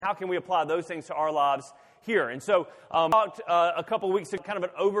how can we apply those things to our lives here? And so talked a couple of weeks ago, kind of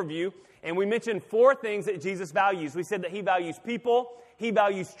an overview, and we mentioned 4 things that Jesus values. We said that he values people, he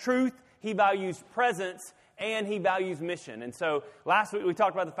values truth, he values presence, and he values mission. And so last week we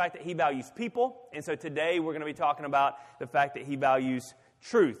talked about the fact that he values people, and so today we're going to be talking about the fact that he values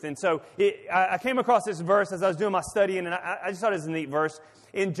truth. And so I came across this verse as I was doing my study, and I just thought it was a neat verse.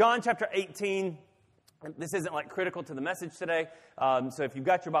 In John chapter 18, this isn't like critical to the message today, so if you've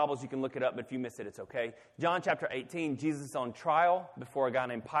got your Bibles, you can look it up, but if you miss it, it's okay. John chapter 18, Jesus is on trial before a guy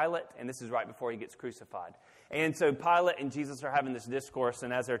named Pilate, and this is right before he gets crucified. And so Pilate and Jesus are having this discourse,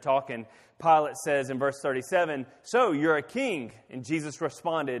 and as they're talking, Pilate says in verse 37, "So you're a king?" And Jesus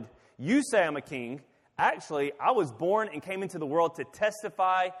responded, "You say I'm a king. Actually, I was born and came into the world to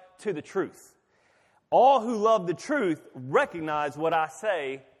testify to the truth. All who love the truth recognize what I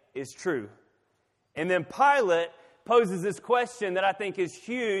say is true." And then Pilate poses this question that I think is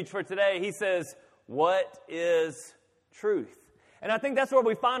huge for today. He says, "What is truth?" And I think that's where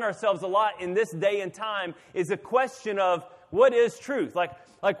we find ourselves a lot in this day and time, is a question of what is truth? Like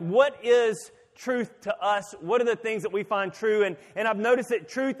what is truth to us? What are the things that we find true? And I've noticed that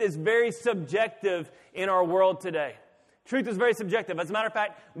truth is very subjective in our world today. Truth is very subjective. As a matter of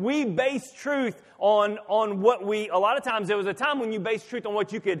fact, we base truth on what a lot of times there was a time when you based truth on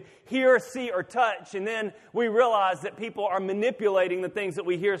what you could hear, see, or touch, and then we realized that people are manipulating the things that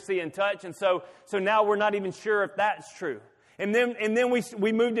we hear, see, and touch, and so now we're not even sure if that's true. And then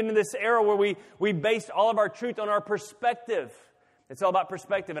we moved into this era where we based all of our truth on our perspective. It's all about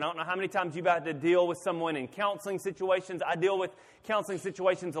perspective, and I don't know how many times you've had to deal with someone in counseling situations. I deal with counseling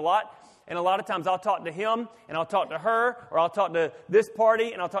situations a lot, and a lot of times I'll talk to him, and I'll talk to her, or I'll talk to this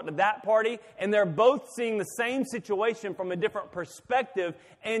party, and I'll talk to that party, and they're both seeing the same situation from a different perspective,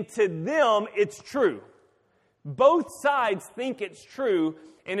 and to them, it's true. Both sides think it's true,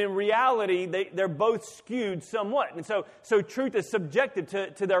 and in reality, they're both skewed somewhat. And so truth is subjective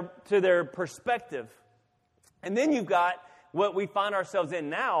to their perspective. And then you've got what we find ourselves in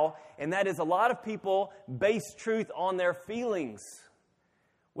now, and that is a lot of people base truth on their feelings.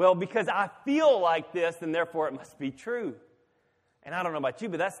 Well, because I feel like this, then therefore it must be true. And I don't know about you,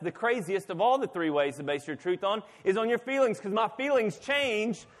 but that's the craziest of all the 3 ways to base your truth on, is on your feelings, because my feelings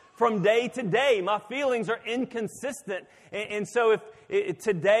change from day to day. My feelings are inconsistent. And so if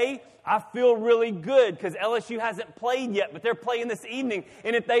today I feel really good because LSU hasn't played yet, but they're playing this evening.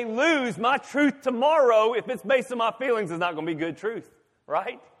 And if they lose, my truth tomorrow, if it's based on my feelings, is not going to be good truth,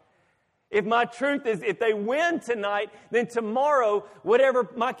 right? If my truth is, if they win tonight, then tomorrow, whatever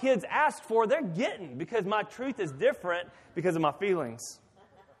my kids ask for, they're getting, because my truth is different because of my feelings.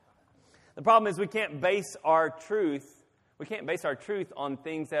 The problem is we can't base our truth on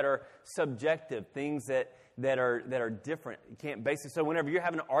things that are subjective, things that are different. You can't base it. So whenever you're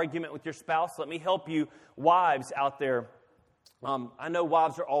having an argument with your spouse, let me help you, wives out there. I know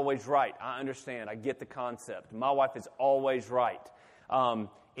wives are always right. I understand. I get the concept. My wife is always right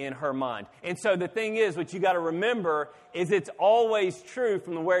in her mind. And so the thing is, what you got to remember is it's always true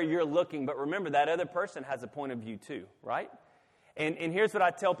from where you're looking. But remember, that other person has a point of view too, right? And here's what I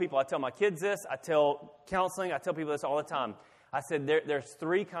tell people. I tell my kids this. I tell counseling. I tell people this all the time. I said there's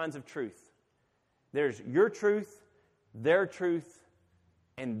 3 kinds of truth. There's your truth, their truth,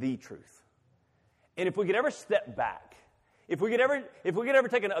 and the truth. And if we could ever step back, if we could ever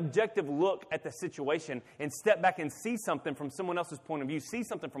take an objective look at the situation and step back and see something from someone else's point of view, see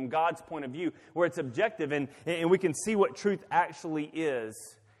something from God's point of view where it's objective and we can see what truth actually is,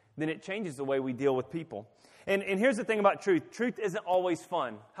 then it changes the way we deal with people. And here's the thing about truth. Truth isn't always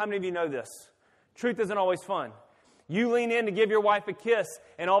fun. How many of you know this? Truth isn't always fun. You lean in to give your wife a kiss,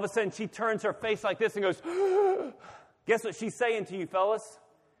 and all of a sudden she turns her face like this and goes, guess what she's saying to you, fellas?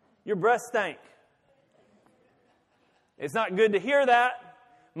 Your breath stank. It's not good to hear that.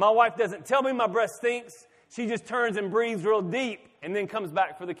 My wife doesn't tell me my breath stinks. She just turns and breathes real deep and then comes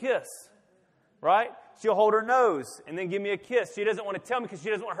back for the kiss. Right? She'll hold her nose and then give me a kiss. She doesn't want to tell me because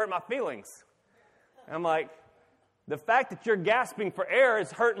she doesn't want to hurt my feelings. I'm like, the fact that you're gasping for air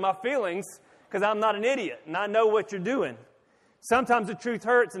is hurting my feelings because I'm not an idiot and I know what you're doing. Sometimes the truth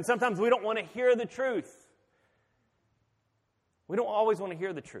hurts and sometimes we don't want to hear the truth. We don't always want to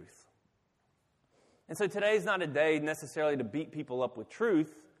hear the truth. And so today's not a day necessarily to beat people up with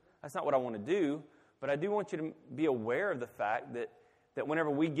truth. That's not what I want to do. But I do want you to be aware of the fact that whenever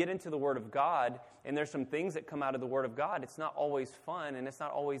we get into the Word of God and there's some things that come out of the Word of God, it's not always fun and it's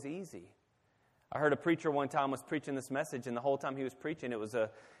not always easy. I heard a preacher one time was preaching this message, and the whole time he was preaching, it was a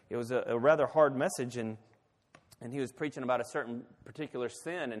rather hard message, and he was preaching about a certain particular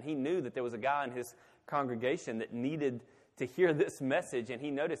sin, and he knew that there was a guy in his congregation that needed to hear this message, and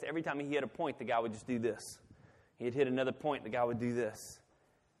he noticed every time he hit a point, the guy would just do this. He'd hit another point, the guy would do this.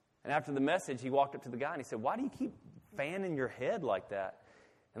 And after the message, he walked up to the guy and he said, "Why do you keep fanning your head like that?"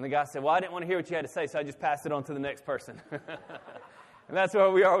 And the guy said, "Well, I didn't want to hear what you had to say, so I just passed it on to the next person." And that's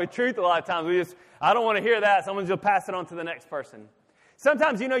where we are with truth a lot of times. I don't want to hear that, so I'm going to just pass it on to the next person.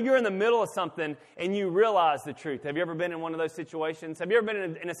 Sometimes, you're in the middle of something and you realize the truth. Have you ever been in one of those situations? Have you ever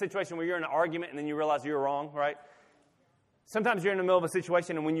been in a situation where you're in an argument and then you realize you're wrong, right? Sometimes you're in the middle of a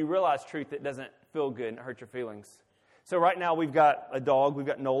situation and when you realize truth, it doesn't feel good and it hurts your feelings. So right now we've got a dog. We've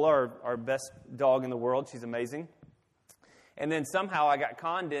got Nola, our best dog in the world. She's amazing. And then somehow I got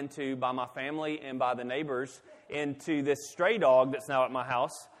conned into by my family and by the neighbors into this stray dog that's now at my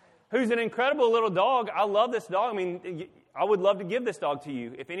house, who's an incredible little dog. I love this dog. I mean, I would love to give this dog to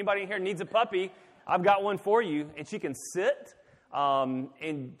you. If anybody in here needs a puppy, I've got one for you. And she can sit,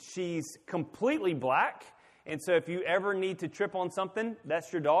 and she's completely black. And so if you ever need to trip on something,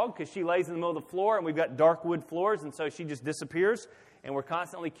 that's your dog, because she lays in the middle of the floor, and we've got dark wood floors, and so she just disappears. And we're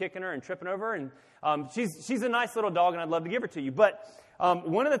constantly kicking her and tripping over her. And she's a nice little dog, and I'd love to give her to you. But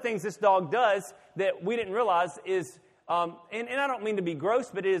one of the things this dog does that we didn't realize is, and I don't mean to be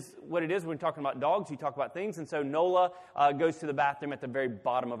gross, but it is what it is when we're talking about dogs. You talk about things. And so Nola goes to the bathroom at the very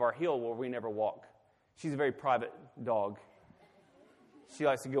bottom of our hill where we never walk. She's a very private dog. She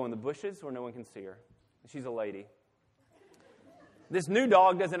likes to go in the bushes where no one can see her. She's a lady. This new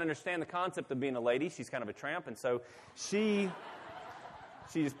dog doesn't understand the concept of being a lady. She's kind of a tramp, and so she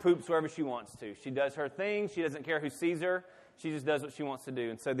just poops wherever she wants to. She does her thing. She doesn't care who sees her. She just does what she wants to do.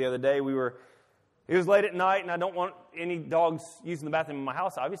 And so the other day it was late at night, and I don't want any dogs using the bathroom in my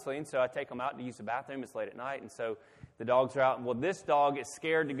house, obviously, and so I take them out to use the bathroom. It's late at night, and so the dogs are out. And well, this dog is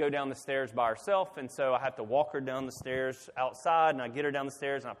scared to go down the stairs by herself, and so I have to walk her down the stairs outside, and I get her down the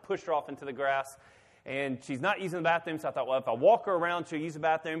stairs, and I push her off into the grass. And she's not using the bathroom, so I thought, well, if I walk her around, she'll use the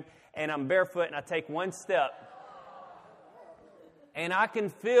bathroom. And I'm barefoot, and I take one step. And I can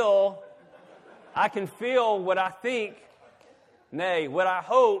feel what I think, nay, what I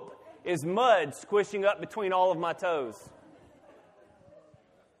hope is mud squishing up between all of my toes.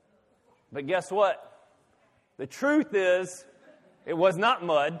 But guess what? The truth is, it was not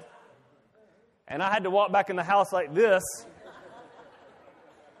mud. And I had to walk back in the house like this.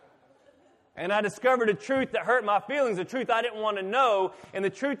 And I discovered a truth that hurt my feelings, a truth I didn't want to know. And the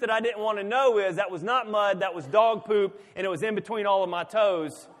truth that I didn't want to know is that was not mud, that was dog poop, and it was in between all of my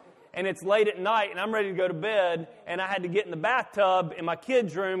toes. And it's late at night, and I'm ready to go to bed, and I had to get in the bathtub in my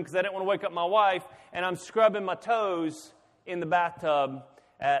kids' room because I didn't want to wake up my wife, and I'm scrubbing my toes in the bathtub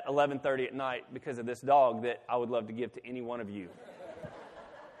at 11:30 at night because of this dog that I would love to give to any one of you.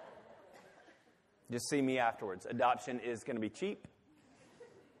 Just see me afterwards. Adoption is going to be cheap.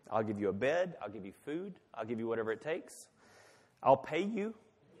 I'll give you a bed. I'll give you food. I'll give you whatever it takes. I'll pay you.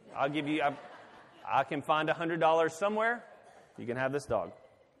 I'll give you, I can find $100 somewhere. You can have this dog.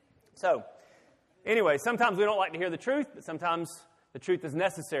 So, anyway, sometimes we don't like to hear the truth, but sometimes the truth is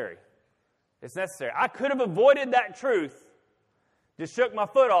necessary. It's necessary. I could have avoided that truth, just shook my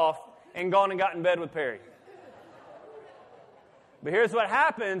foot off, and gone and got in bed with Perry. But here's what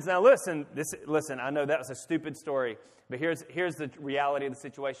happens. Now listen, I know that was a stupid story, but here's the reality of the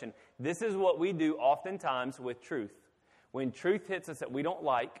situation. This is what we do oftentimes with truth. When truth hits us that we don't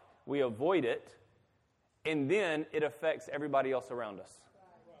like, we avoid it, and then it affects everybody else around us.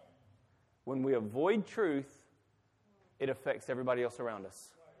 When we avoid truth, it affects everybody else around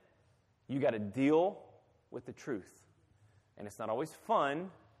us. You got to deal with the truth. And it's not always fun,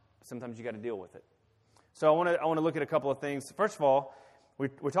 but sometimes you got to deal with it. So I want to look at a couple of things. First of all,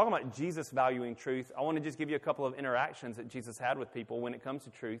 we're talking about Jesus valuing truth. I want to just give you a couple of interactions that Jesus had with people when it comes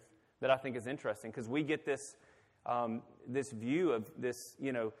to truth that I think is interesting, because we get this view of this,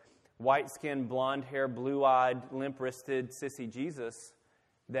 white-skinned, blonde-haired, blue-eyed, limp-wristed, sissy Jesus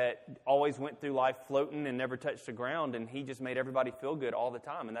that always went through life floating and never touched the ground, and he just made everybody feel good all the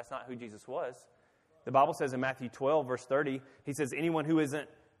time, and that's not who Jesus was. The Bible says in Matthew 12, verse 30, he says, anyone who isn't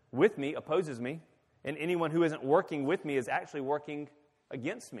with me opposes me, and anyone who isn't working with me is actually working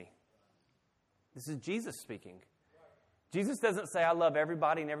against me. This is Jesus speaking. Jesus doesn't say, I love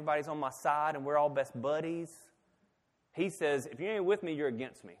everybody and everybody's on my side and we're all best buddies. He says, if you ain't with me, you're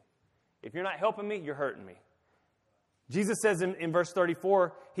against me. If you're not helping me, you're hurting me. Jesus says in verse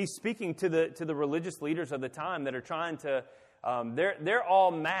 34, he's speaking to the religious leaders of the time that are trying to, they're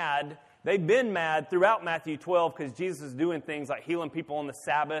all mad. They've been mad throughout Matthew 12 because Jesus is doing things like healing people on the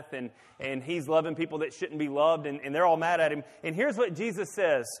Sabbath and he's loving people that shouldn't be loved, and they're all mad at him. And here's what Jesus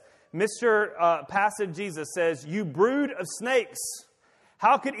says. Mr. Passive Jesus says, you brood of snakes,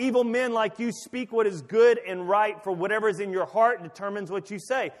 How could evil men like you speak what is good and right, for whatever is in your heart determines what you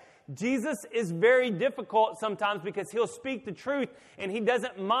say? Jesus is very difficult sometimes because he'll speak the truth and he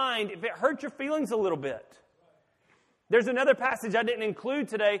doesn't mind if it hurts your feelings a little bit. There's another passage I didn't include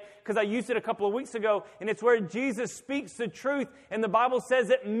today because I used it a couple of weeks ago, and it's where Jesus speaks the truth, and the Bible says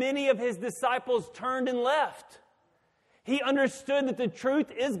that many of his disciples turned and left. He understood that the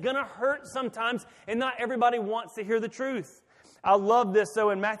truth is going to hurt sometimes, and not everybody wants to hear the truth. I love this, though,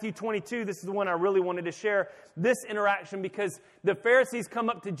 in Matthew 22, this is the one I really wanted to share, this interaction, because the Pharisees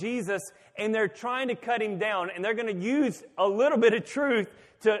come up to Jesus, and they're trying to cut him down, and they're going to use a little bit of truth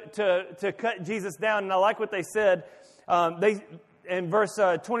to cut Jesus down, and I like what they said. In verse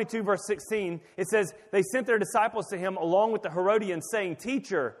 22, verse 16, it says, they sent their disciples to him along with the Herodians, saying,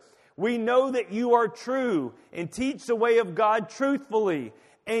 Teacher, we know that you are true and teach the way of God truthfully,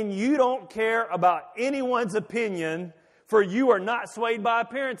 and you don't care about anyone's opinion, for you are not swayed by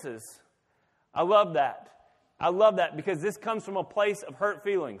appearances. I love that. I love that because this comes from a place of hurt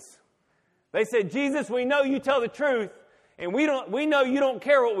feelings. They said, Jesus, we know you tell the truth, and we know you don't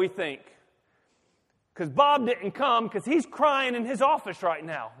care what we think. Because Bob didn't come because he's crying in his office right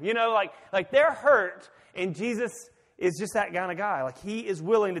now. You know, like they're hurt, and Jesus is just that kind of guy. Like, he is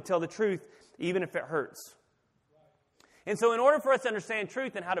willing to tell the truth even if it hurts. And so in order for us to understand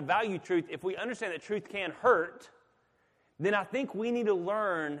truth and how to value truth, if we understand that truth can hurt, then I think we need to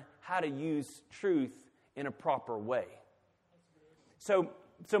learn how to use truth in a proper way. So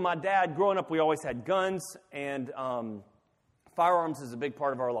my dad, growing up, we always had guns, and firearms is a big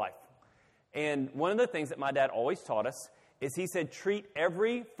part of our life. And one of the things that my dad always taught us is he said, treat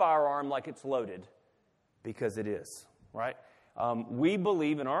every firearm like it's loaded, because it is, right? We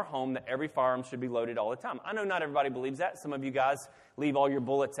believe in our home that every firearm should be loaded all the time. I know not everybody believes that. Some of you guys leave all your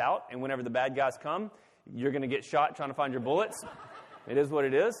bullets out, and whenever the bad guys come, you're going to get shot trying to find your bullets. It is what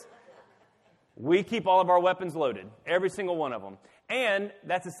it is. We keep all of our weapons loaded, every single one of them. And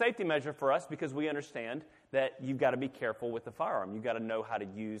that's a safety measure for us because we understand that you've got to be careful with the firearm. You've got to know how to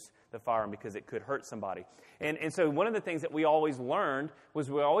use the firearm because it could hurt somebody. And so one of the things that we always learned was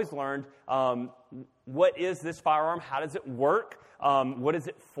what is this firearm? How does it work? What is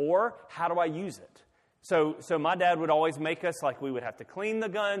it for? How do I use it? So my dad would always make us, like, we would have to clean the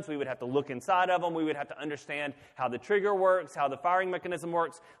guns, we would have to look inside of them, we would have to understand how the trigger works, how the firing mechanism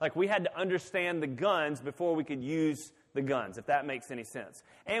works. Like, we had to understand the guns before we could use the guns, if that makes any sense.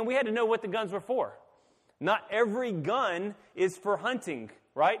 And we had to know what the guns were for. Not every gun is for hunting,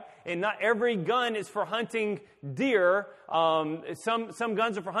 right? And not every gun is for hunting deer. Some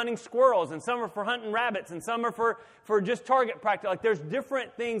guns are for hunting squirrels, and some are for hunting rabbits, and some are for just target practice. Like, there's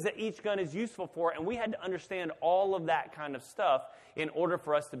different things that each gun is useful for, and we had to understand all of that kind of stuff in order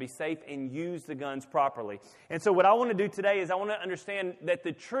for us to be safe and use the guns properly. And so what I want to do today is I want to understand that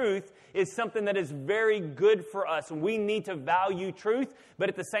the truth is something that is very good for us, and we need to value truth, but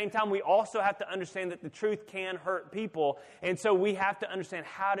at the same time, we also have to understand that the truth can hurt people, and so we have to understand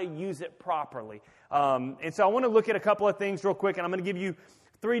how to use it properly. And so I want to look at a couple of things real quick, and I'm going to give you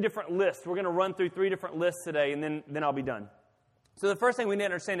 3 different lists. We're going to run through 3 different lists today, and then I'll be done. So the first thing we need to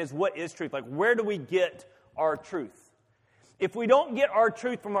understand is, what is truth? Like, where do we get our truth? If we don't get our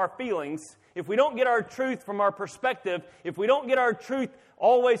truth from our feelings, if we don't get our truth from our perspective, if we don't get our truth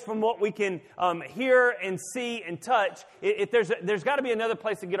always from what we can hear and see and touch, there's got to be another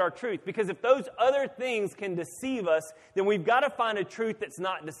place to get our truth. Because if those other things can deceive us, then we've got to find a truth that's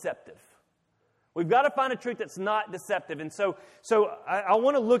not deceptive. We've got to find a truth that's not deceptive. And so I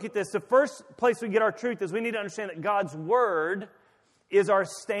want to look at this. The first place we get our truth is we need to understand that God's Word is our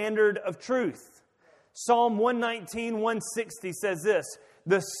standard of truth. Psalm 119, 160 says this,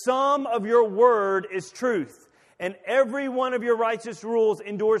 the sum of your word is truth, and every one of your righteous rules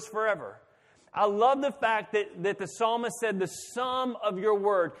endures forever. I love the fact that the psalmist said the sum of your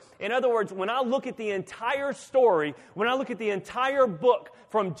word. In other words, when I look at the entire story, when I look at the entire book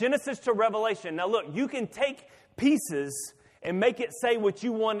from Genesis to Revelation, now look, you can take pieces and make it say what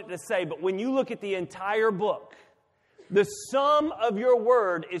you want it to say, but when you look at the entire book, the sum of your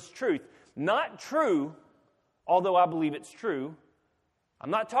word is truth. Not true, although I believe it's true. I'm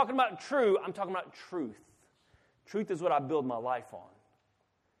not talking about true, I'm talking about truth. Truth is what I build my life on.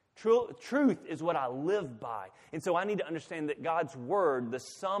 Truth is what I live by. And so I need to understand that God's Word, the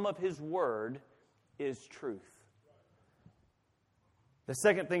sum of His Word, is truth. The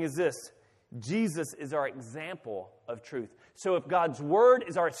second thing is this. Jesus is our example of truth. So if God's Word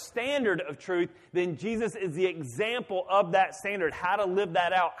is our standard of truth, then Jesus is the example of that standard, how to live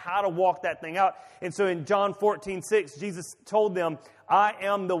that out, how to walk that thing out. And so in John 14:6, Jesus told them, I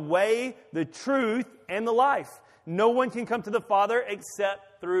am the way, the truth, and the life. No one can come to the Father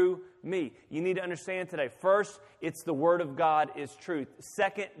except through me. You need to understand today. First, it's the Word of God is truth.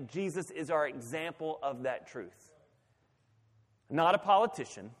 Second, Jesus is our example of that truth. Not a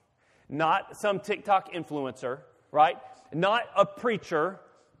politician, not some TikTok influencer, right? Not a preacher.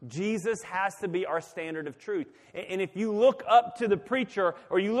 Jesus has to be our standard of truth. And if you look up to the preacher,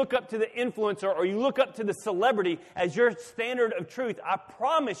 or you look up to the influencer, or you look up to the celebrity as your standard of truth, I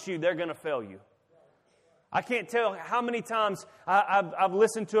promise you they're going to fail you. I can't tell how many times I've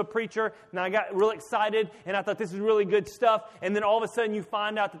listened to a preacher and I got real excited and I thought this is really good stuff. And then all of a sudden you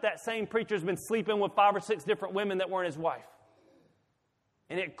find out that same preacher's been sleeping with 5 or 6 different women that weren't his wife.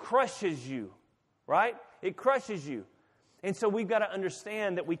 And it crushes you, right? It crushes you. And so we've got to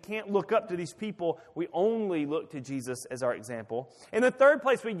understand that we can't look up to these people. We only look to Jesus as our example. In the third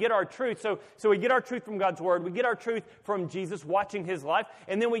place, we get our truth. So we get our truth from God's Word. We get our truth from Jesus watching His life.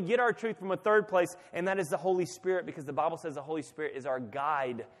 And then we get our truth from a third place, and that is the Holy Spirit, because the Bible says the Holy Spirit is our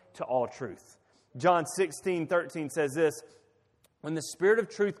guide to all truth. John 16:13 says this, "When the Spirit of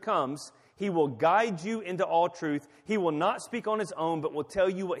truth comes, He will guide you into all truth. He will not speak on His own, but will tell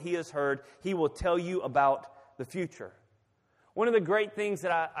you what He has heard. He will tell you about the future." One of the great things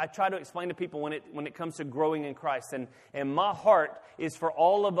that I try to explain to people when it comes to growing in Christ, and my heart is for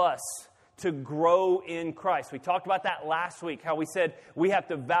all of us to grow in Christ. We talked about that last week, how we said we have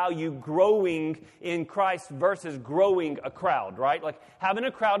to value growing in Christ versus growing a crowd, right? Like having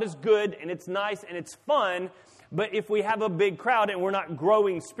a crowd is good and it's nice and it's fun, but if we have a big crowd and we're not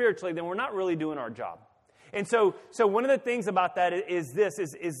growing spiritually, then we're not really doing our job. And so one of the things about that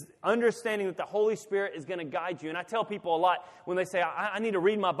is understanding that the Holy Spirit is going to guide you. And I tell people a lot when they say, I need to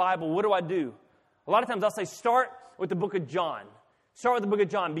read my Bible, what do I do? A lot of times I'll say, start with the book of John. Start with the book of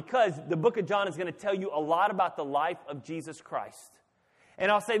John, because the book of John is going to tell you a lot about the life of Jesus Christ.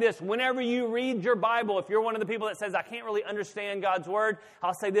 And I'll say this, whenever you read your Bible, if you're one of the people that says, I can't really understand God's Word,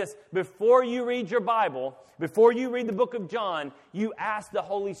 I'll say this, before you read your Bible, before you read the book of John, you ask the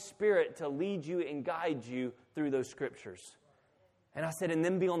Holy Spirit to lead you and guide you through those scriptures. And I said, and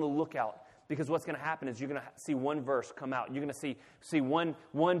then be on the lookout, because what's going to happen is you're going to see one verse come out. You're going to see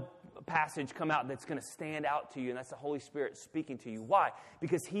one passage come out that's going to stand out to you, and that's the Holy Spirit speaking to you. Why?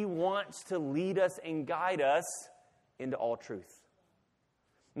 Because He wants to lead us and guide us into all truth.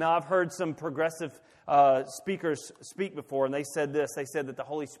 Now, I've heard some progressive speakers speak before, and they said this. They said that the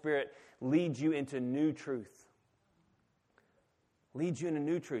Holy Spirit leads you into new truth. Leads you into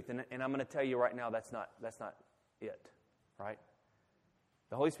new truth. And I'm going to tell you right now, that's not it, right?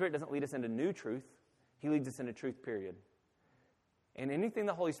 The Holy Spirit doesn't lead us into new truth. He leads us into truth, period. And anything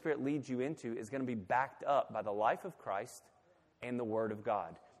the Holy Spirit leads you into is going to be backed up by the life of Christ and the Word of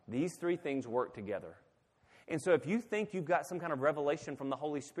God. These three things work together. And so if you think you've got some kind of revelation from the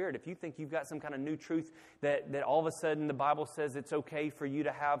Holy Spirit, if you think you've got some kind of new truth that all of a sudden the Bible says it's okay for you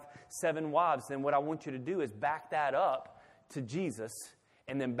to have 7 wives, then what I want you to do is back that up to Jesus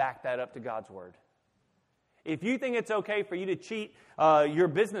and then back that up to God's Word. If you think it's okay for you to cheat your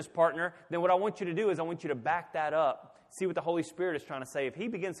business partner, then what I want you to do is I want you to back that up. See what the Holy Spirit is trying to say. If He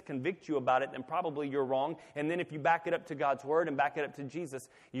begins to convict you about it, then probably you're wrong. And then if you back it up to God's Word and back it up to Jesus,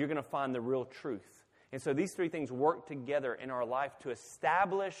 you're going to find the real truth. And so these three things work together in our life to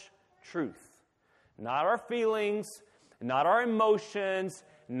establish truth. Not our feelings, not our emotions,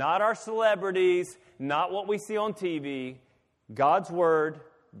 not our celebrities, not what we see on TV. God's Word,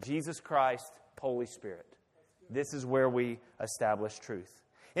 Jesus Christ, Holy Spirit. This is where we establish truth.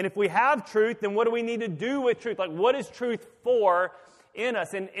 And if we have truth, then what do we need to do with truth? Like, what is truth for in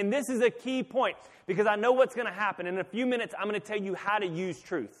us? And this is a key point, because I know what's going to happen. In a few minutes, I'm going to tell you how to use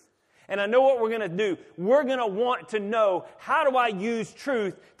truth. And I know what we're going to do. We're going to want to know, how do I use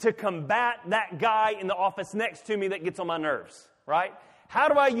truth to combat that guy in the office next to me that gets on my nerves, right? How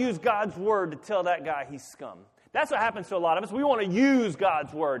do I use God's Word to tell that guy he's scum? That's what happens to a lot of us. We want to use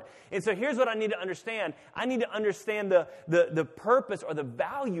God's Word. And so here's what I need to understand. I need to understand the purpose or the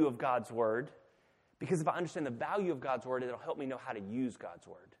value of God's Word, because if I understand the value of God's Word, it'll help me know how to use God's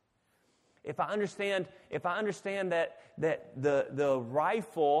Word. If I understand that the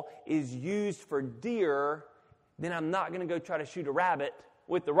rifle is used for deer, then I'm not going to go try to shoot a rabbit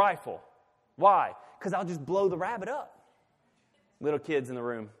with the rifle. Why? Because I'll just blow the rabbit up. Little kids in the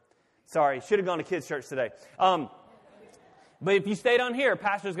room. Sorry, should have gone to kids' church today. But if you stayed on here,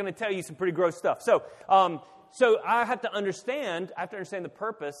 Pastor's going to tell you some pretty gross stuff. So I have to understand the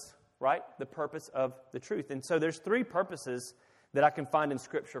purpose, right? The purpose of the truth. And so there's 3 purposes that I can find in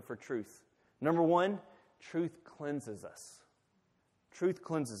Scripture for truth. Number 1, truth cleanses us. Truth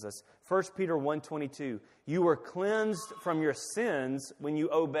cleanses us. 1 Peter 1:22, you were cleansed from your sins when you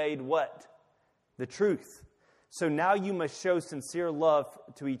obeyed what? The truth. So now you must show sincere love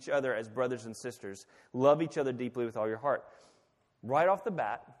to each other as brothers and sisters. Love each other deeply with all your heart. Right off the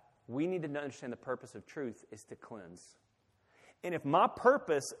bat, we need to understand the purpose of truth is to cleanse. And if my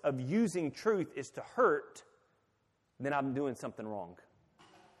purpose of using truth is to hurt, then I'm doing something wrong.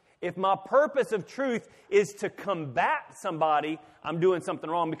 If my purpose of truth is to combat somebody, I'm doing something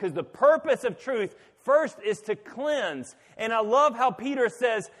wrong, because the purpose of truth first is to cleanse. And I love how Peter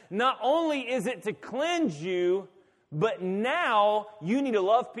says, not only is it to cleanse you, but now you need to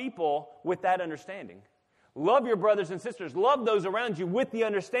love people with that understanding. Love your brothers and sisters. Love those around you with the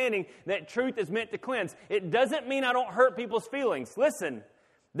understanding that truth is meant to cleanse. It doesn't mean I don't hurt people's feelings. Listen,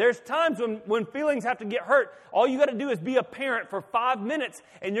 there's times when feelings have to get hurt. All you got to do is be a parent for 5 minutes,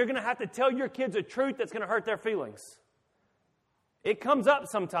 and you're going to have to tell your kids a truth that's going to hurt their feelings. It comes up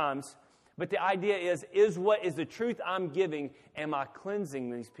sometimes, but the idea is what is the truth I'm giving? Am I cleansing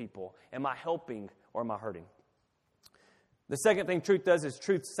these people? Am I helping, or am I hurting? The second thing truth does is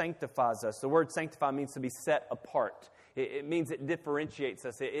truth sanctifies us. The word sanctify means to be set apart. It means it differentiates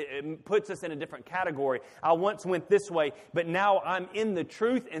us. It puts us in a different category. I once went this way, but now I'm in the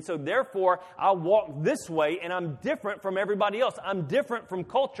truth, and so therefore I walk this way, and I'm different from everybody else. I'm different from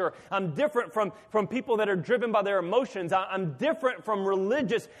culture. I'm different from people that are driven by their emotions. I'm different from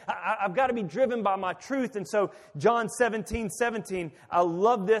religious. I've got to be driven by my truth. And so John 17:17, I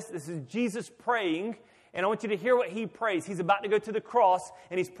love this. This is Jesus praying. And I want you to hear what he prays. He's about to go to the cross,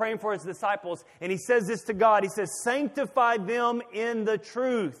 and he's praying for his disciples. And he says this to God. He says, sanctify them in the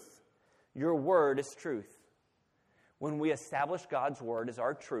truth. Your word is truth. When we establish God's word as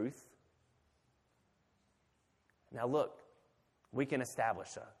our truth, now look, we can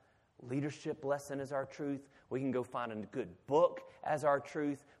establish a leadership lesson as our truth. We can go find a good book as our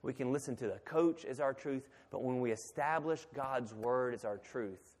truth. We can listen to the coach as our truth. But when we establish God's word as our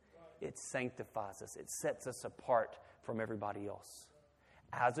truth, it sanctifies us. It sets us apart from everybody else.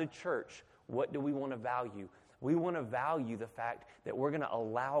 As a church, what do we want to value? We want to value the fact that we're going to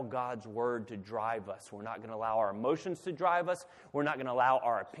allow God's word to drive us. We're not going to allow our emotions to drive us. We're not going to allow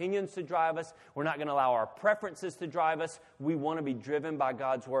our opinions to drive us. We're not going to allow our preferences to drive us. We want to be driven by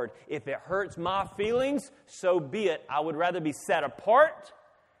God's word. If it hurts my feelings, so be it. I would rather be set apart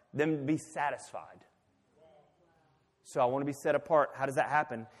than be satisfied. So I want to be set apart. How does that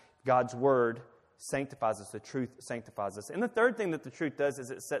happen? God's word sanctifies us. The truth sanctifies us. And the third thing that the truth does is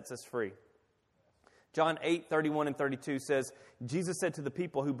it sets us free. John 8:31 and 32 says, Jesus said to the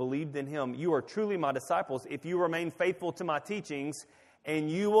people who believed in him, you are truly my disciples if you remain faithful to my teachings, and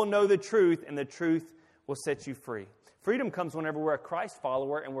you will know the truth, and the truth will set you free. Freedom comes whenever we're a Christ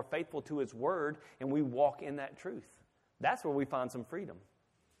follower and we're faithful to his word and we walk in that truth. That's where we find some freedom.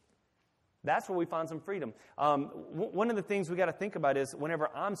 That's where we find some freedom. One of the things we got to think about is whenever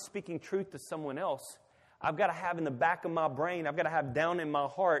I'm speaking truth to someone else, I've got to have in the back of my brain, I've got to have down in my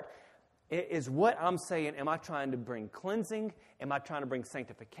heart, is what I'm saying, am I trying to bring cleansing? Am I trying to bring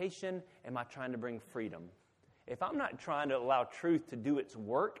sanctification? Am I trying to bring freedom? If I'm not trying to allow truth to do its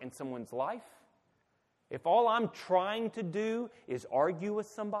work in someone's life, if all I'm trying to do is argue with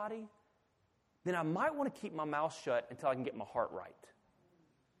somebody, then I might want to keep my mouth shut until I can get my heart right.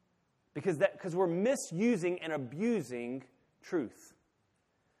 Because we're misusing and abusing truth.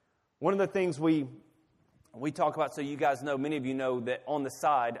 One of the things we talk about, so you guys know, many of you know that on the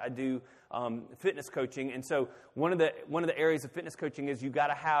side I do fitness coaching, and so one of the areas of fitness coaching is you got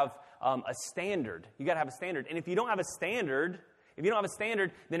to have a standard. You got to have a standard, and if you don't have a standard,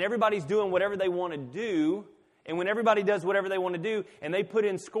 then everybody's doing whatever they want to do. And when everybody does whatever they want to do, and they put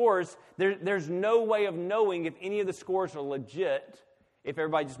in scores, there's no way of knowing if any of the scores are legit. If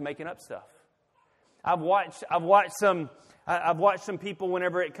everybody's just making up stuff. I've watched some people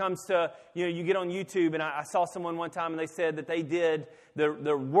whenever it comes to, you get on YouTube, and I saw someone one time and they said that they did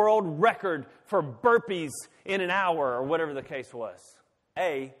the world record for burpees in an hour or whatever the case was.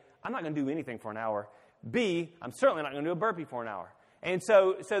 A, I'm not going to do anything for an hour. B, I'm certainly not going to do a burpee for an hour. And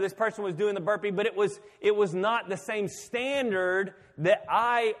so this person was doing the burpee, but it was not the same standard that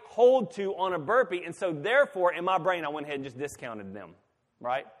I hold to on a burpee. And so therefore, in my brain, I went ahead and just discounted them.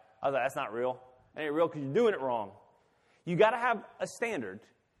 Right? I was like, that's not real. It ain't real because you're doing it wrong. You got to have a standard.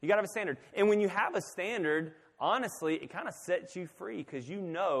 You got to have a standard. And when you have a standard, honestly, it kind of sets you free because you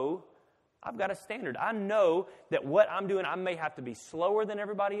know I've got a standard. I know that what I'm doing, I may have to be slower than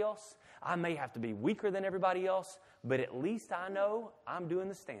everybody else. I may have to be weaker than everybody else. But at least I know I'm doing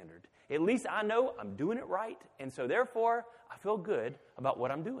the standard. At least I know I'm doing it right. And so therefore, I feel good about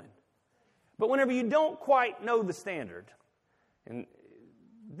what I'm doing. But whenever you don't quite know the standard, and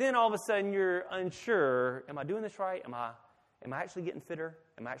then all of a sudden you're unsure, am I doing this right? Am I actually getting fitter?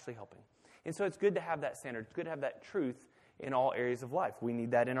 Am I actually helping? And so it's good to have that standard. It's good to have that truth in all areas of life. We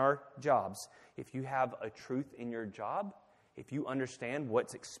need that in our jobs. If you have a truth in your job, if you understand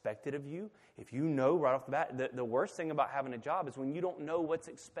what's expected of you, if you know right off the bat, the worst thing about having a job is when you don't know what's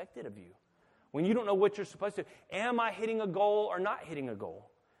expected of you. When you don't know what you're supposed to. Am I hitting a goal or not hitting a goal?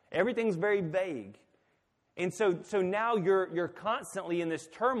 Everything's very vague. And so now you're constantly in this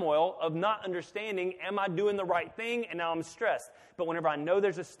turmoil of not understanding, am I doing the right thing? And now I'm stressed. But whenever I know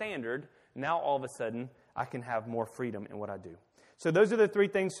there's a standard, now all of a sudden I can have more freedom in what I do. So those are the three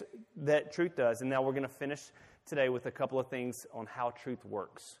things that truth does. And now we're going to finish today with a couple of things on how truth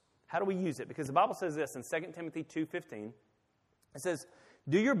works. How do we use it? Because the Bible says this in 2 Timothy 2:15. It says,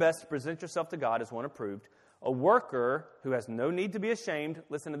 do your best to present yourself to God as one approved, a worker who has no need to be ashamed,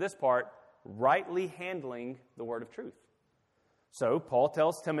 listen to this part, rightly handling the word of truth. So Paul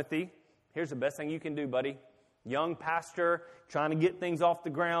tells Timothy, here's the best thing you can do, buddy. Young pastor, trying to get things off the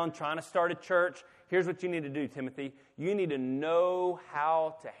ground, trying to start a church. Here's what you need to do, Timothy. You need to know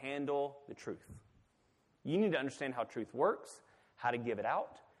how to handle the truth. You need to understand how truth works, how to give it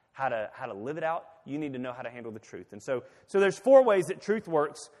out, how to live it out. You need to know how to handle the truth. And so there's 4 ways that truth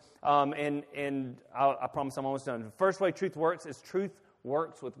works, and I promise I'm almost done. The first way truth works is truth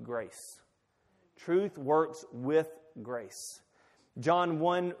works with grace. Truth works with grace. John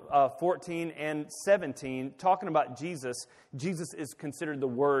 1:14 and 17, talking about Jesus. Jesus is considered the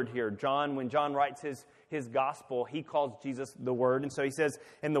Word here. When John writes his gospel, he calls Jesus the Word. And so he says,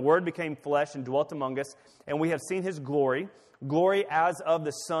 and the Word became flesh and dwelt among us, and we have seen His glory as of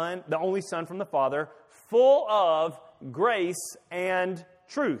the Son, the only Son from the Father, full of grace and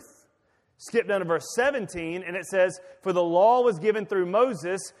truth. Skip down to verse 17, and it says, for the law was given through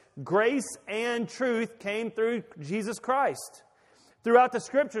Moses, grace and truth came through Jesus Christ. Throughout the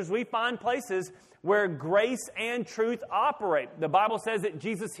Scriptures, we find places where grace and truth operate. The Bible says that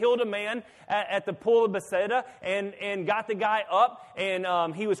Jesus healed a man at the pool of Bethesda and got the guy up,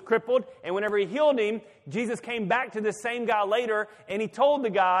 and he was crippled. And whenever he healed him, Jesus came back to this same guy later, and he told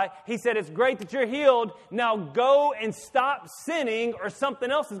the guy, he said, it's great that you're healed. Now go and stop sinning, or something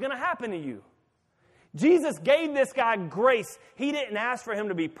else is going to happen to you. Jesus gave this guy grace. He didn't ask for him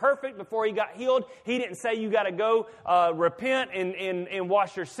to be perfect before he got healed. He didn't say you got to go repent and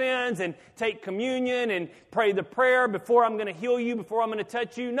wash your sins and take communion and pray the prayer before I'm going to heal you, before I'm going to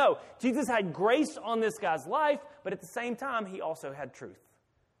touch you. No, Jesus had grace on this guy's life, but at the same time, he also had truth.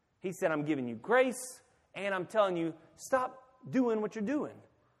 He said, I'm giving you grace, and I'm telling you, stop doing what you're doing,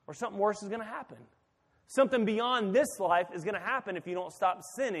 or something worse is going to happen. Something beyond this life is going to happen if you don't stop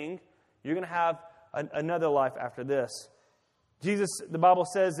sinning. You're going to have another life after this. Jesus, the Bible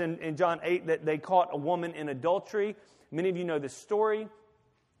says in John 8 that they caught a woman in adultery. Many of you know this story.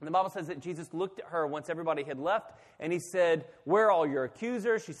 And the Bible says that Jesus looked at her once everybody had left, and he said, where are all your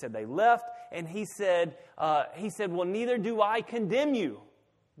accusers? She said, they left. And he said, well, neither do I condemn you.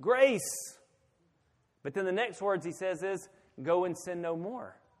 Grace. But then the next words he says is, go and sin no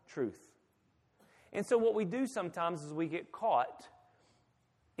more. Truth. And so what we do sometimes is we get caught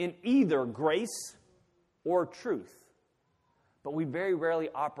in either grace or truth. But we very rarely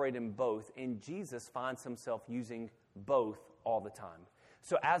operate in both, and Jesus finds himself using both all the time.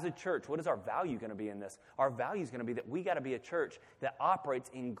 So as a church, what is our value going to be in this? Our value is going to be that we got to be a church that operates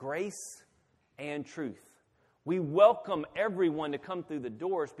in grace and truth. We welcome everyone to come through the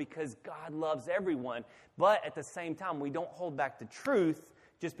doors because God loves everyone, but at the same time, we don't hold back the truth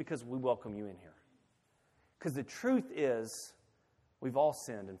just because we welcome you in here. Because the truth is, we've all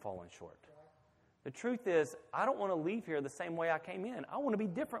sinned and fallen short. The truth is, I don't want to leave here the same way I came in. I want to be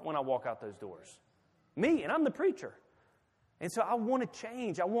different when I walk out those doors. Me, and I'm the preacher. And so I want to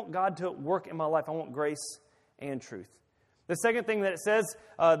change. I want God to work in my life. I want grace and truth. The second thing that it says,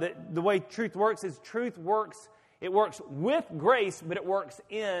 that the way truth works is it works with grace, but it works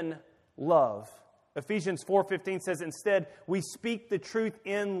in love. Ephesians 4:15 says, instead, we speak the truth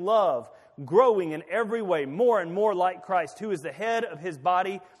in love, growing in every way more and more like Christ, who is the head of his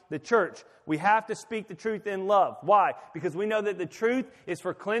body, the church. We have to speak the truth in love. Why? Because we know that the truth is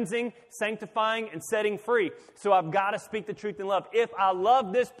for cleansing, sanctifying, and setting free. So I've got to speak the truth in love. If I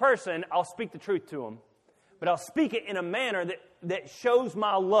love this person, I'll speak the truth to them. But I'll speak it in a manner that shows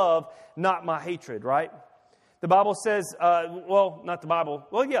my love, not my hatred, right? The Bible says, not the Bible.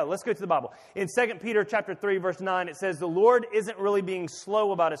 Well, yeah, let's go to the Bible. In 2 Peter chapter 3, verse 9, it says, the Lord isn't really being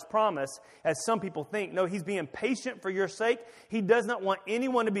slow about his promise, as some people think. No, he's being patient for your sake. He does not want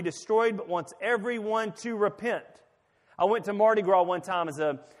anyone to be destroyed, but wants everyone to repent. I went to Mardi Gras one time as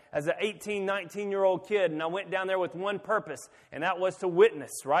as an 18, 19-year-old kid, and I went down there with one purpose, and that was to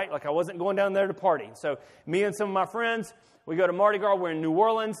witness, right? Like I wasn't going down there to party. So me and some of my friends, we go to Mardi Gras. We're in New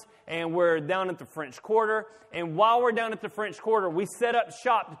Orleans, and we're down at the French Quarter. And while we're down at the French Quarter, we set up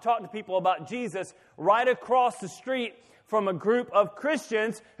shop to talk to people about Jesus right across the street from a group of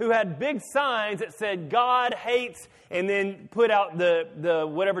Christians who had big signs that said, God hates, and then put out the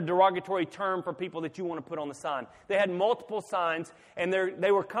whatever derogatory term for people that you want to put on the sign. They had multiple signs, and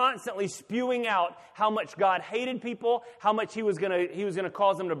they were constantly spewing out how much God hated people, how much he was gonna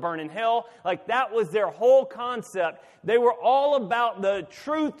cause them to burn in hell. Like that was their whole concept. They were all about the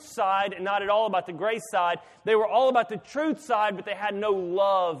truth side and not at all about the grace side. They were all about the truth side, but they had no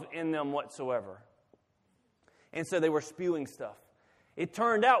love in them whatsoever. And so they were spewing stuff. It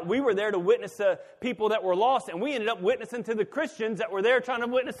turned out we were there to witness to people that were lost, and we ended up witnessing to the Christians that were there trying to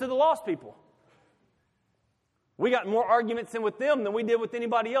witness to the lost people. We got more arguments in with them than we did with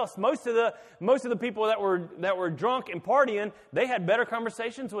anybody else. Most of the people that were drunk and partying, they had better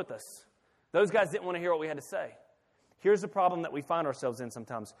conversations with us. Those guys didn't want to hear what we had to say. Here's the problem that we find ourselves in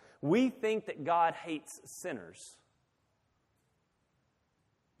sometimes. We think that God hates sinners.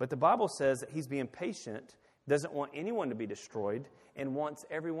 But the Bible says that he's being patient, doesn't want anyone to be destroyed, and wants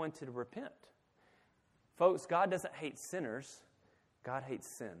everyone to repent. Folks, God doesn't hate sinners. God hates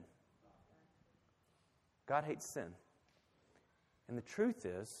sin. God hates sin. And the truth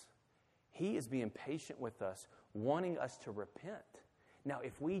is, he is being patient with us, wanting us to repent. Now,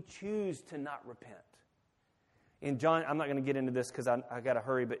 if we choose to not repent, in John, I'm not going to get into this because I got to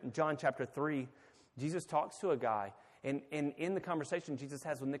hurry, but in John chapter 3, Jesus talks to a guy. And in the conversation Jesus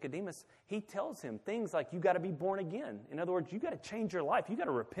has with Nicodemus, he tells him things like, you got to be born again. In other words, you got to change your life. You got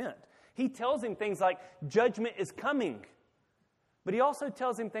to repent. He tells him things like, judgment is coming. But he also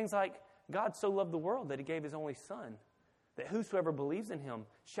tells him things like, God so loved the world that he gave his only son, that whosoever believes in him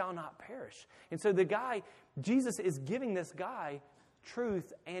shall not perish. And so Jesus is giving this guy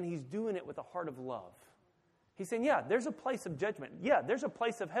truth, and he's doing it with a heart of love. He's saying, yeah, there's a place of judgment. Yeah, there's a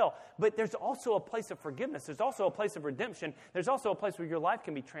place of hell. But there's also a place of forgiveness. There's also a place of redemption. There's also a place where your life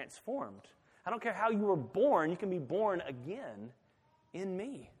can be transformed. I don't care how you were born. You can be born again in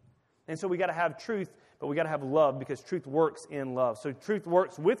me. And so we got to have truth, but we got to have love because truth works in love. So truth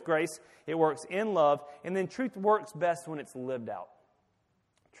works with grace. It works in love. And then truth works best when it's lived out.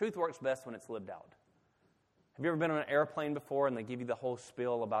 Truth works best when it's lived out. Have you ever been on an airplane before and they give you the whole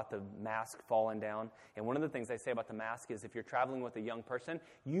spiel about the mask falling down? And one of the things they say about the mask is if you're traveling with a young person,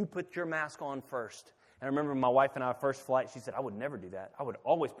 you put your mask on first. And I remember my wife and I, first flight, she said, I would never do that. I would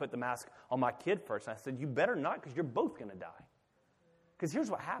always put the mask on my kid first. And I said, you better not because you're both going to die. Because here's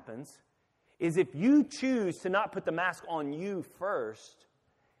what happens, is if you choose to not put the mask on you first,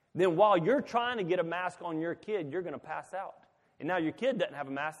 then while you're trying to get a mask on your kid, you're going to pass out. And now your kid doesn't have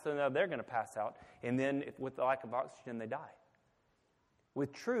a mask, so now they're going to pass out. And then with the lack of oxygen, they die.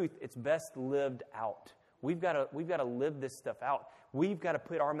 With truth, it's best lived out. We've got to live this stuff out. We've got to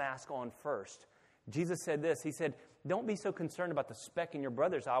put our mask on first. Jesus said this. He said, don't be so concerned about the speck in your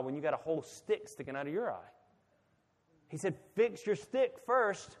brother's eye when you got a whole stick sticking out of your eye. He said, fix your stick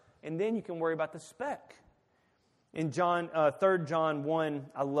first, and then you can worry about the speck. In 3 John 1,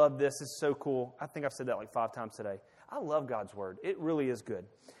 I love this. It's so cool. I think I've said that like 5 times today. I love God's word. It really is good.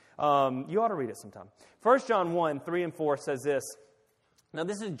 You ought to read it sometime. 1 John 1, 3 and 4 says this. Now,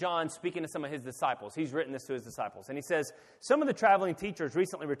 this is John speaking to some of his disciples. He's written this to his disciples. And he says, some of the traveling teachers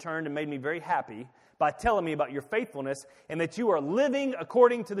recently returned and made me very happy by telling me about your faithfulness and that you are living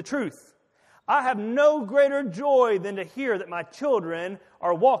according to the truth. I have no greater joy than to hear that my children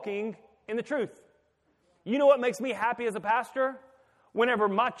are walking in the truth. You know what makes me happy as a pastor? Whenever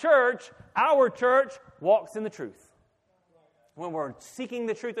my church, our church, walks in the truth. When we're seeking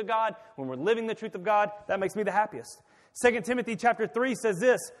the truth of God, when we're living the truth of God, that makes me the happiest. 2 Timothy chapter 3 says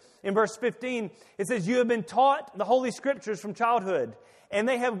this, in verse 15, it says, you have been taught the Holy Scriptures from childhood, and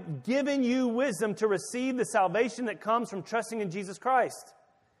they have given you wisdom to receive the salvation that comes from trusting in Jesus Christ.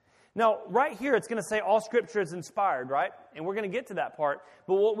 Now, right here, it's going to say all Scripture is inspired, right? And we're going to get to that part.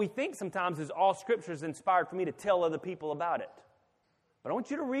 But what we think sometimes is all Scripture is inspired for me to tell other people about it. But I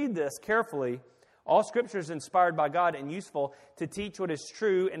want you to read this carefully. All Scripture is inspired by God and useful to teach what is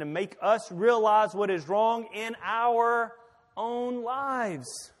true and to make us realize what is wrong in our own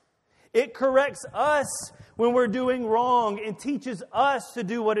lives. It corrects us when we're doing wrong and teaches us to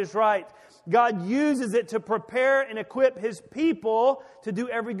do what is right. God uses it to prepare and equip His people to do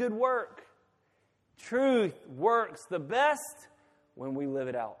every good work. Truth works the best when we live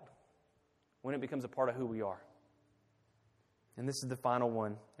it out, when it becomes a part of who we are. And this is the final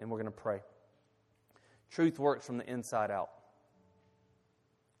one, and we're going to pray. Truth works from the inside out.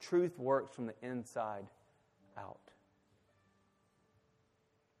 Truth works from the inside out.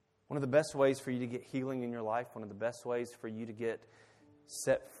 One of the best ways for you to get healing in your life, one of the best ways for you to get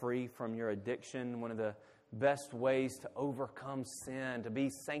set free from your addiction, one of the best ways to overcome sin, to be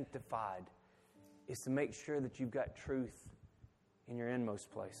sanctified, is to make sure that you've got truth in your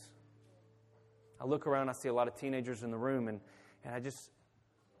inmost place. I look around, I see a lot of teenagers in the room, and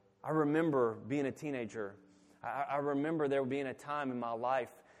I remember being a teenager. I remember there being a time in my life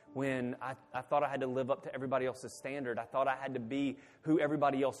when I thought I had to live up to everybody else's standard. I thought I had to be who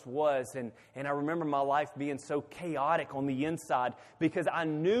everybody else was. And I remember my life being so chaotic on the inside because I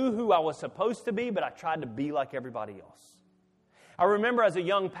knew who I was supposed to be, but I tried to be like everybody else. I remember as a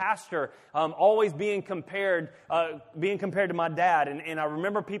young pastor always being compared to my dad. And I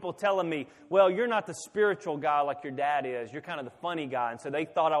remember people telling me, well, you're not the spiritual guy like your dad is. You're kind of the funny guy. And so they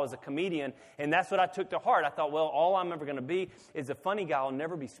thought I was a comedian. And that's what I took to heart. I thought, well, all I'm ever going to be is a funny guy. I'll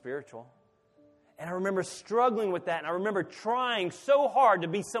never be spiritual. And I remember struggling with that. And I remember trying so hard to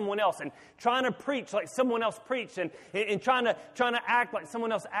be someone else and trying to preach like someone else preached and trying to act like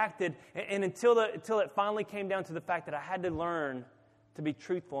someone else acted. And until it finally came down to the fact that I had to learn to be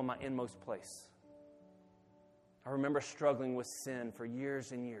truthful in my inmost place. I remember struggling with sin for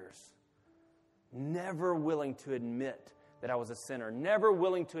years and years. Never willing to admit that I was a sinner. Never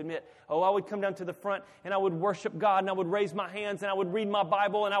willing to admit, I would come down to the front and I would worship God and I would raise my hands and I would read my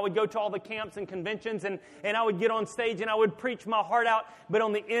Bible and I would go to all the camps and conventions and I would get on stage and I would preach my heart out. But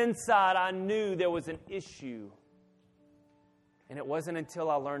on the inside, I knew there was an issue. And it wasn't until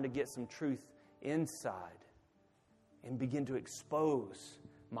I learned to get some truth inside and begin to expose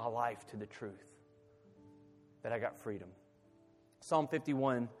my life to the truth that I got freedom. Psalm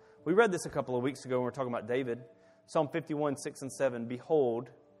 51, we read this a couple of weeks ago when we were talking about David. Psalm 51, 6 and 7, behold,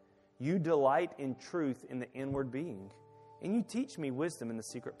 you delight in truth in the inward being, and you teach me wisdom in the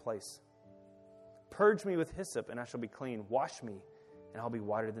secret place. Purge me with hyssop, and I shall be clean. Wash me, and I'll be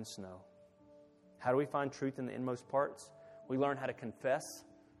whiter than snow. How do we find truth in the inmost parts? We learn how to confess,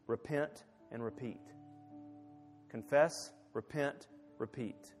 repent, and repeat. Confess, repent,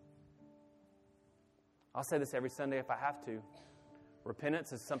 repeat. I'll say this every Sunday if I have to.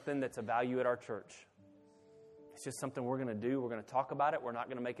 Repentance is something that's a value at our church. It's just something we're going to do. We're going to talk about it. We're not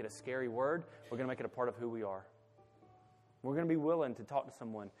going to make it a scary word. We're going to make it a part of who we are. We're going to be willing to talk to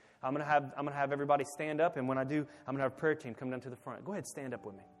someone. I'm going to have everybody stand up, and when I do, I'm going to have a prayer team come down to the front. Go ahead, stand up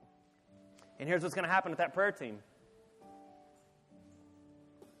with me. And here's what's going to happen with that prayer team.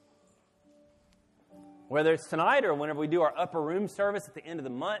 Whether it's tonight or whenever we do our upper room service at the end of the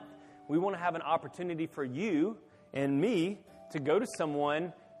month, we want to have an opportunity for you and me to go to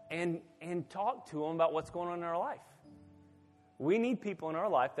someone and talk to them about what's going on in our life. We need people in our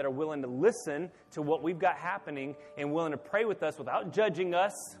life that are willing to listen to what we've got happening and willing to pray with us without judging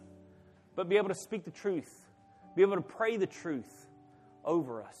us, but be able to speak the truth, be able to pray the truth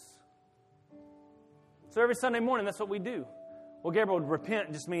over us. So every Sunday morning, that's what we do. Well, Gabriel,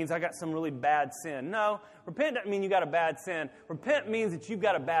 repent just means I got some really bad sin. No, repent doesn't mean you got a bad sin. Repent means that you've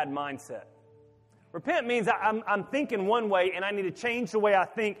got a bad mindset. Repent means I'm thinking one way and I need to change the way I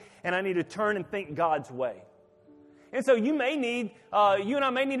think and I need to turn and think God's way. And so you and I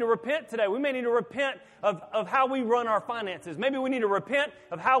may need to repent today. We may need to repent of how we run our finances. Maybe we need to repent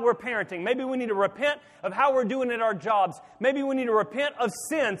of how we're parenting. Maybe we need to repent of how we're doing at our jobs. Maybe we need to repent of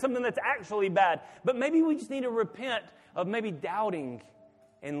sin, something that's actually bad. But maybe we just need to repent of maybe doubting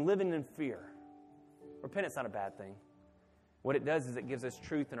and living in fear. Repentance is not a bad thing. What it does is it gives us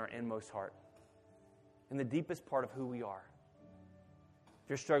truth in our inmost heart, in the deepest part of who we are. If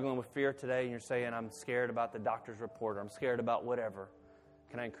you're struggling with fear today and you're saying, I'm scared about the doctor's report or I'm scared about whatever,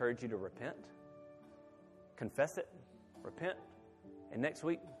 can I encourage you to repent? Confess it, repent, and next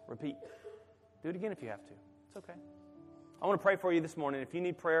week, repeat. Do it again if you have to. It's okay. I want to pray for you this morning. If you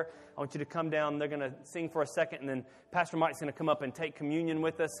need prayer, I want you to come down. They're going to sing for a second, and then Pastor Mike's going to come up and take communion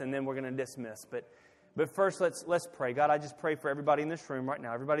with us, and then we're going to dismiss. But first, let's pray. God, I just pray for everybody in this room right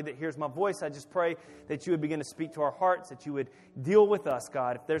now. Everybody that hears my voice, I just pray that you would begin to speak to our hearts, that you would deal with us,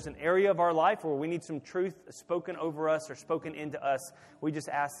 God. If there's an area of our life where we need some truth spoken over us or spoken into us, we just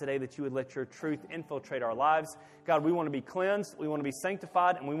ask today that you would let your truth infiltrate our lives. God, we want to be cleansed, we want to be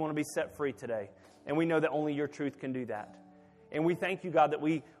sanctified, and we want to be set free today. And we know that only your truth can do that. And we thank you, God, that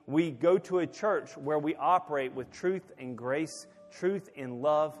we go to a church where we operate with truth and grace, truth and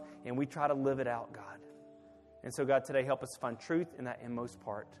love, and we try to live it out, God. And so, God, today help us find truth in that inmost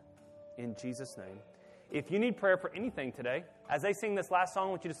part. In Jesus' name. If you need prayer for anything today, as they sing this last song, I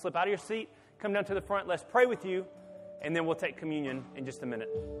want you to slip out of your seat, come down to the front, let's pray with you, and then we'll take communion in just a minute.